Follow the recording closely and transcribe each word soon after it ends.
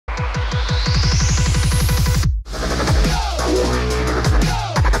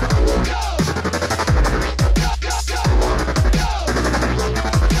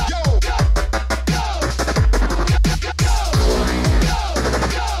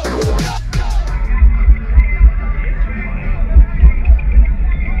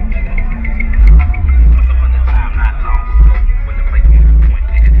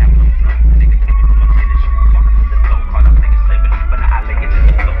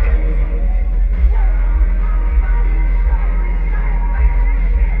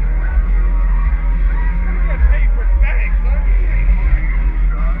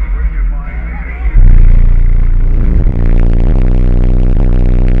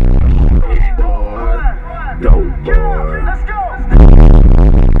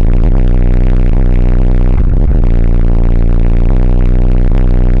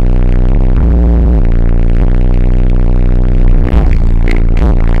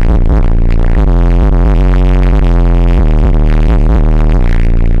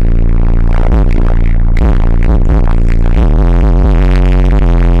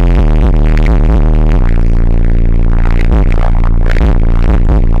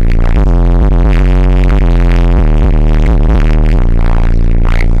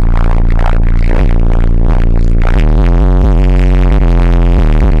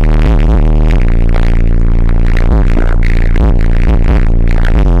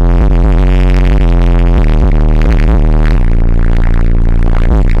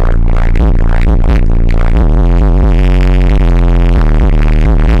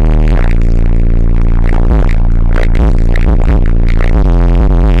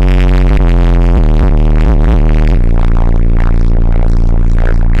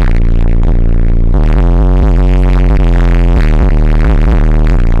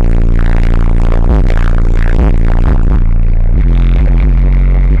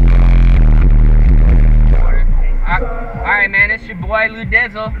Lou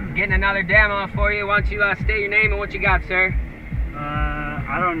Dizzle, getting another demo for you. Why don't you state your name and what you got, sir?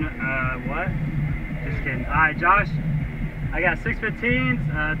 I don't what? Just kidding. Alright, Josh, I got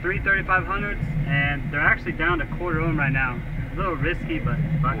 615s, 3 3500s, and they're actually down to quarter of them right now. A little risky, but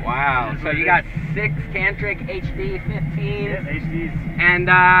wow. So you got 6 Tantric HD 15s. Yeah, HDs.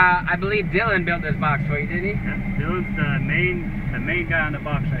 And I believe Dylan built this box for you, didn't he? Yeah, Dylan's the main guy on the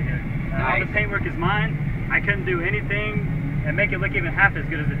box right here. Nice. All the paintwork is mine. I couldn't do anything and make it look even half as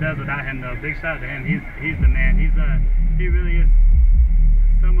good as it does without him, though. Big shout out to him. He's the man. He really is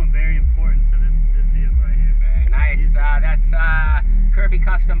someone very important to this vehicle right here. Very nice. That's Kirby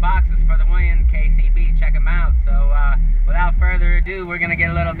Custom Boxes for the win, KCB. Check them out. So without further ado, we're gonna get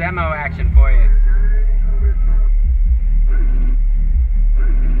a little demo action for you.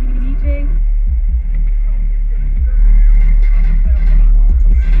 DJ.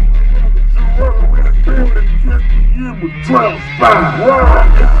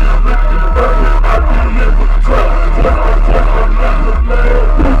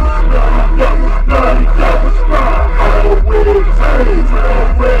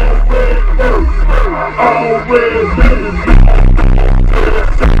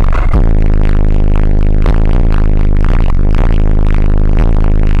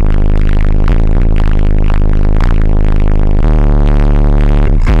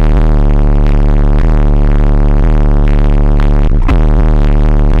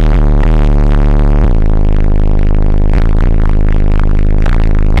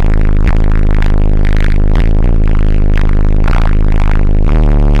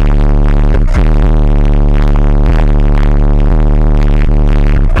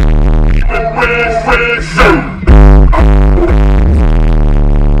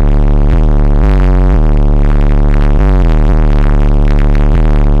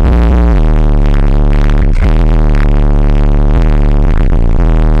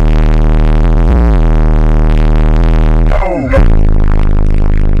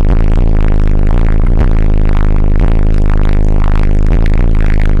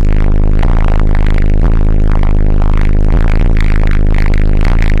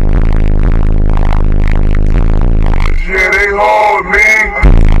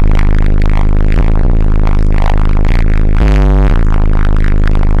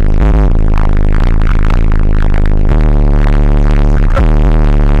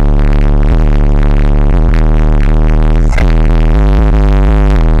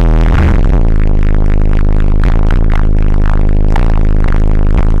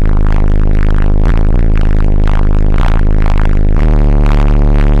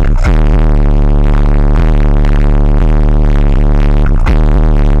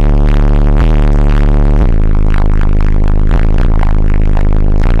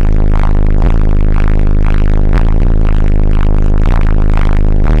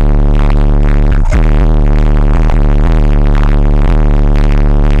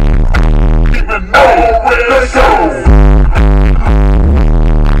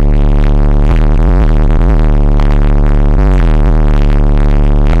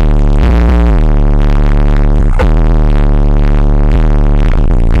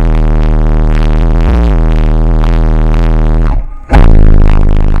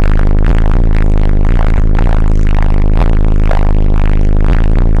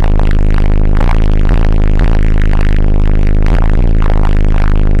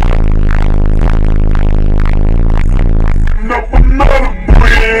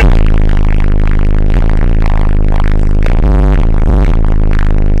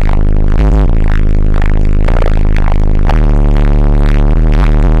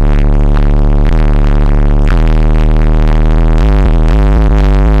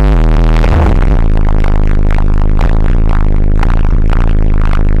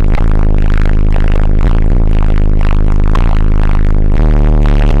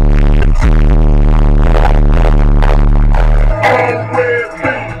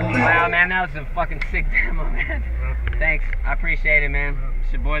 That was a fucking sick demo, man. Thanks. I appreciate it, man.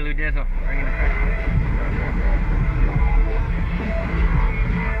 It's your boy Lou Dizzle. Bringing the pressure.